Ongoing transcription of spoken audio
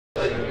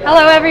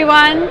Hello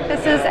everyone, this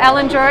is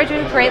Ellen George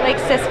with Great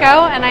Lakes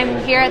Cisco, and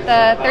I'm here at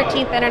the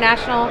 13th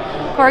International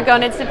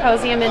Coregonid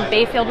Symposium in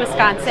Bayfield,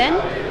 Wisconsin.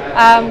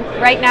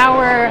 Right now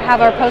we have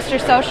our poster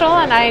social,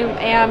 and I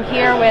am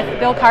here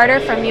with Bill Carter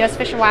from U.S.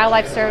 Fish and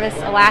Wildlife Service,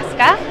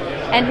 Alaska,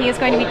 and he is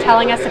going to be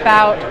telling us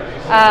about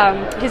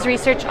his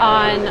research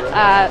on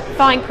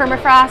thawing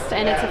permafrost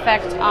and its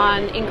effect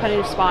on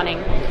Inconnu spawning.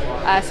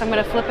 So I'm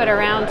going to flip it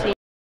around to you.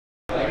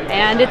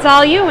 And it's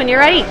all you when you're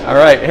ready. All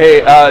right.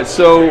 Hey,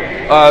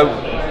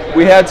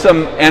 we had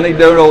some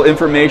anecdotal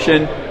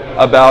information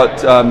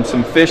about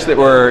some fish that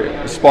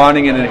were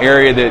spawning in an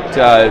area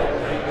that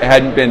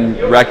hadn't been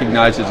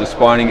recognized as a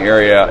spawning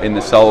area in the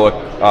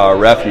Selawik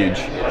refuge.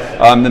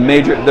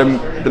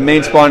 The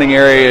main spawning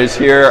area is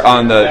here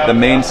on the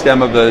main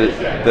stem of the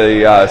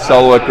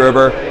Selawik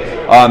River,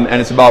 and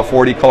it's about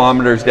 40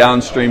 kilometers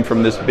downstream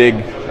from this big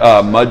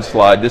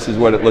mudslide. This is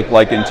what it looked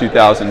like in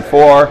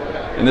 2004.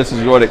 And this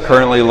is what it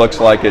currently looks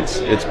like.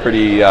 It's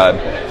pretty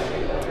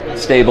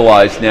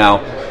stabilized now.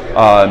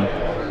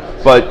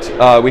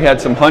 But we had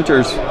some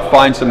hunters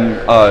find some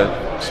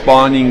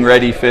spawning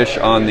ready fish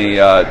on the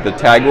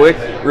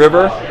Tagwick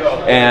River,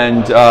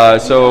 and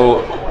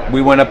so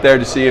we went up there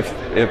to see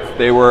if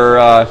they were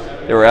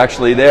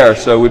actually there.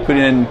 So we put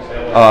in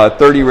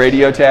 30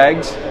 radio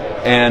tags,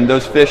 and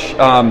those fish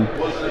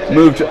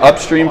moved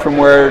upstream from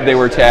where they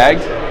were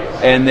tagged,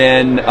 and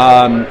then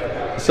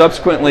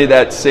subsequently,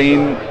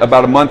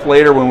 about a month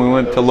later, when we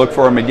went to look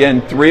for them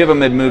again, 3 of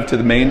them had moved to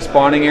the main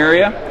spawning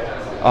area.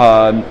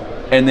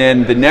 And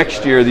then the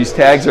next year, these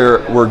tags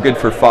were good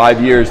for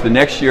 5 years. The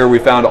next year, we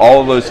found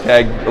all of those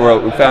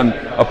we found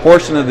a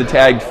portion of the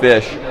tagged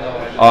fish,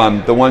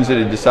 the ones that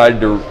had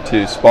decided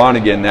to spawn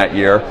again that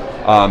year,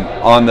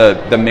 on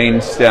the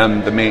main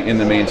stem, in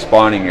the main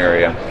spawning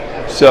area.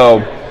 So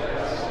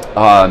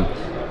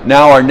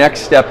now our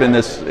next step in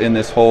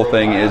this whole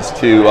thing is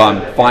to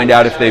find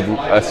out if they've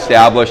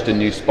established a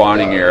new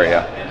spawning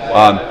area.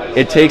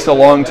 It takes a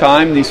long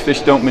time. These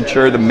fish don't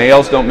mature. The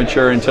males don't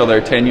mature until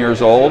they're 10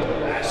 years old.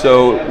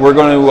 So we're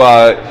going to.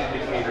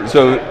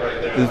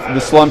 The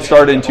slump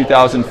started in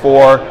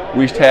 2004.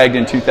 We tagged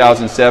in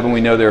 2007.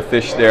 We know there are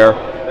fish there.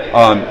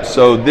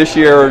 So this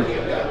year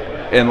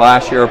and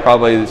last year are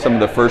probably some of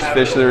the first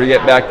fish that are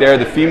get back there.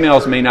 The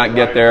females may not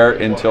get there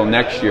until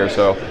next year.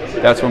 So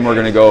that's when we're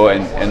going to go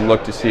and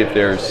look to see if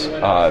there's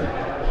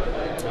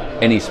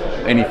any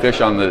fish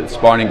on the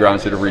spawning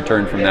grounds that have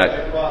returned from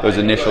those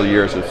initial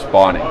years of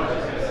spawning.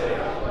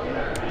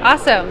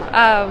 Awesome.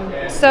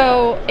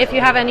 So if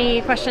you have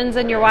any questions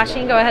and you're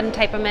watching, go ahead and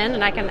type them in,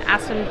 and I can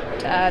ask them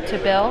to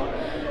Bill.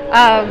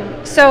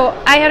 So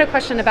I had a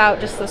question about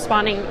just the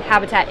spawning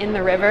habitat in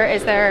the river.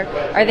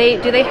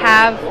 Do they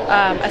have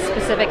a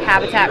specific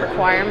habitat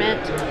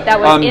requirement that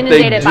was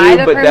inundated by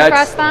the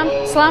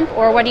permafrost slump,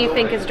 or what do you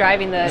think is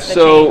driving the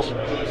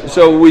change?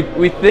 So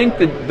we think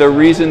that the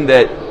reason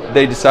that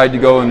they decided to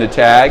go in the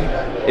tag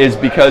is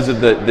because of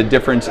the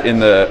difference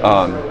in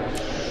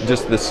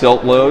just the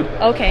silt load.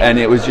 Okay. And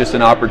it was just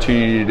an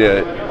opportunity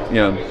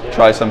to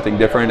try something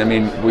different. I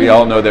mean, we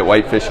all know that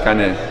whitefish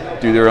kind of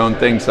do their own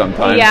thing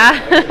sometimes.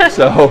 Yeah.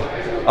 So,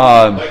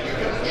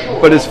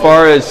 but as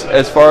far as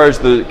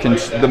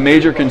the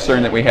major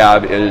concern that we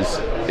have is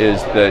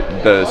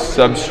that the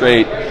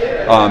substrate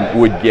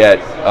would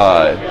get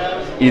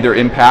either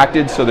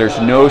impacted, so there's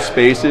no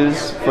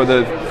spaces for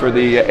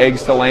the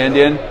eggs to land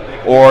in,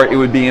 or it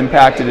would be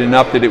impacted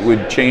enough that it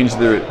would change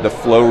the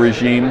flow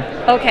regime.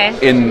 Okay.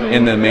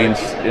 In the main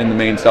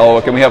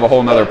Selawik, and we have a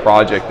whole other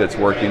project that's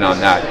working on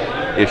that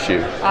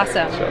issue.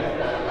 Awesome. So.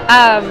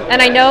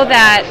 And I know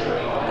that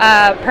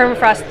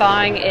permafrost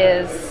thawing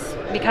is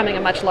becoming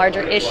a much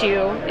larger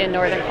issue in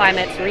northern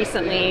climates.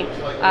 Recently,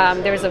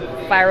 there was a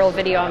viral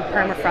video on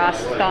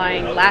permafrost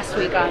thawing last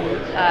week on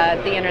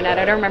the internet.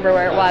 I don't remember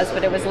where it was,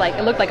 but it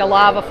looked like a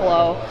lava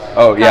flow.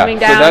 Oh yeah, coming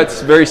down. So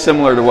that's very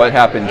similar to what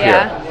happened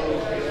here.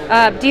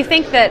 Do you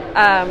think that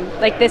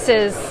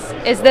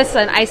is this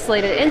an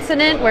isolated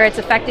incident where it's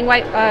affecting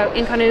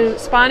Inconnu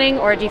spawning,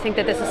 or do you think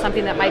that this is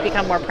something that might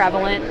become more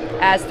prevalent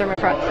as the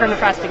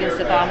permafrost begins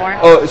to thaw more?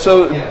 Oh,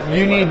 so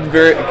you need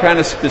very kind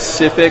of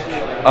specific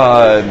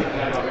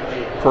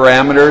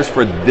parameters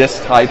for this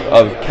type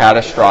of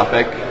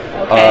catastrophic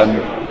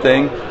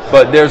thing.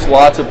 But there's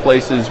lots of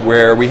places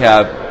where we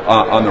have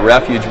on the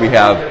refuge we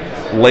have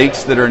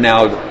lakes that are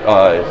now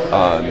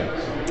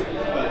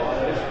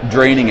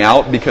draining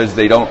out because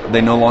they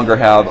no longer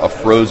have a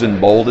frozen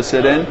bowl to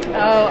sit in.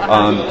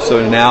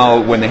 So now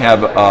when they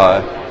have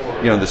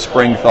the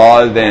spring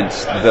thaw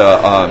events,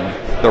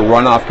 the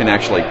runoff can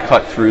actually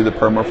cut through the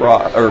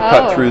permafrost, or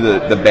cut through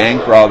the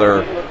bank,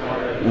 rather.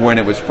 When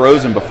it was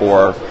frozen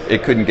before,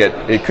 it couldn't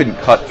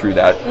cut through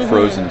that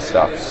frozen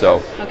stuff. So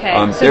so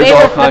there's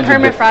all kinds the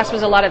permafrost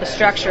was a lot of the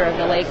structure of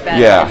the lake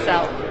bed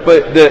itself.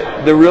 But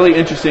the really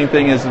interesting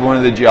thing is one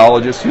of the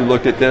geologists who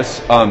looked at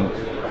this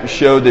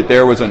showed that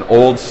there was an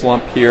old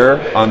slump here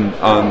on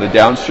the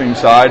downstream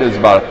side. It was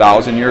about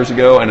 1,000 years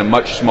ago, and a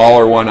much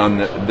smaller one on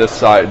this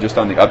side, just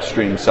on the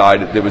upstream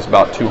side, that was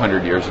about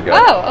 200 years ago.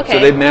 Oh, okay. So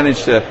they've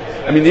managed to,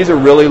 I mean, these are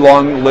really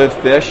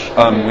long-lived fish.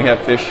 We have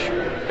fish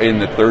in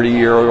the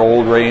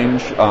 30-year-old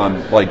range.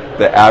 Like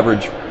the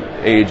average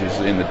age is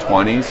in the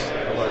 20s.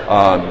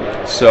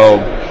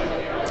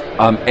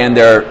 And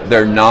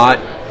they're not,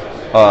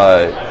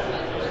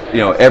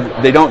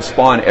 they don't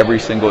spawn every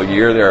single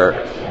year.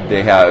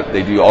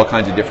 They do all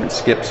kinds of different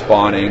skip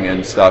spawning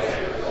and stuff.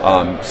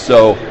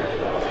 So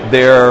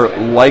their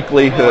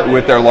likelihood,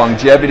 with their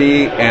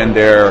longevity and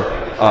their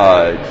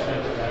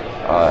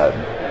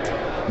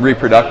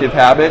reproductive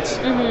habits,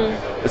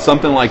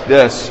 something like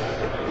this.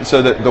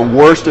 So the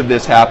worst of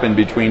this happened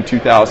between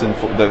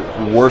 2004. The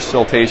worst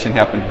siltation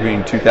happened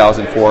between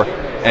 2004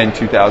 and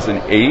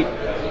 2008,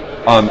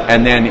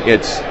 and then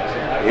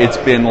it's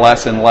been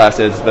less and less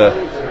as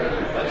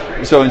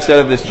so instead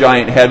of this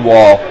giant head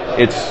wall,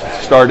 it's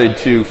started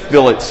to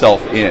fill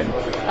itself in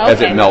as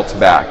it melts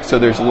back. So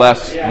there's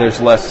less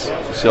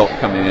silt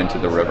coming into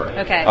the river.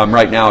 Okay.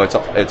 Right now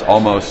it's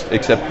almost,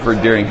 except for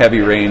during heavy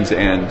rains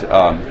and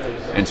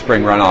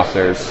spring runoff,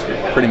 there's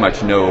pretty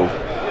much no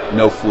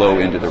flow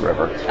into the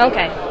river.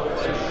 Okay.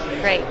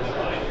 Great.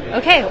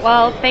 Okay,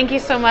 well, thank you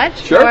so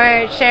much Sure.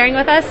 for sharing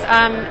with us.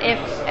 If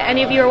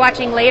any of you are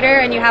watching later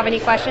and you have any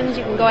questions,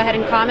 you can go ahead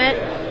and comment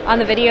on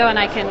the video, and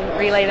I can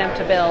relay them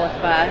to Bill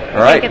if I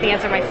can't get the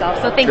answer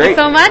myself. So thank you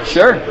so much.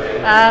 Sure.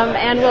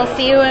 And we'll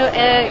see you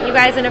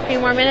guys in a few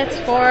more minutes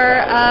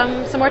for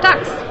some more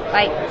talks.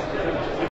 Bye.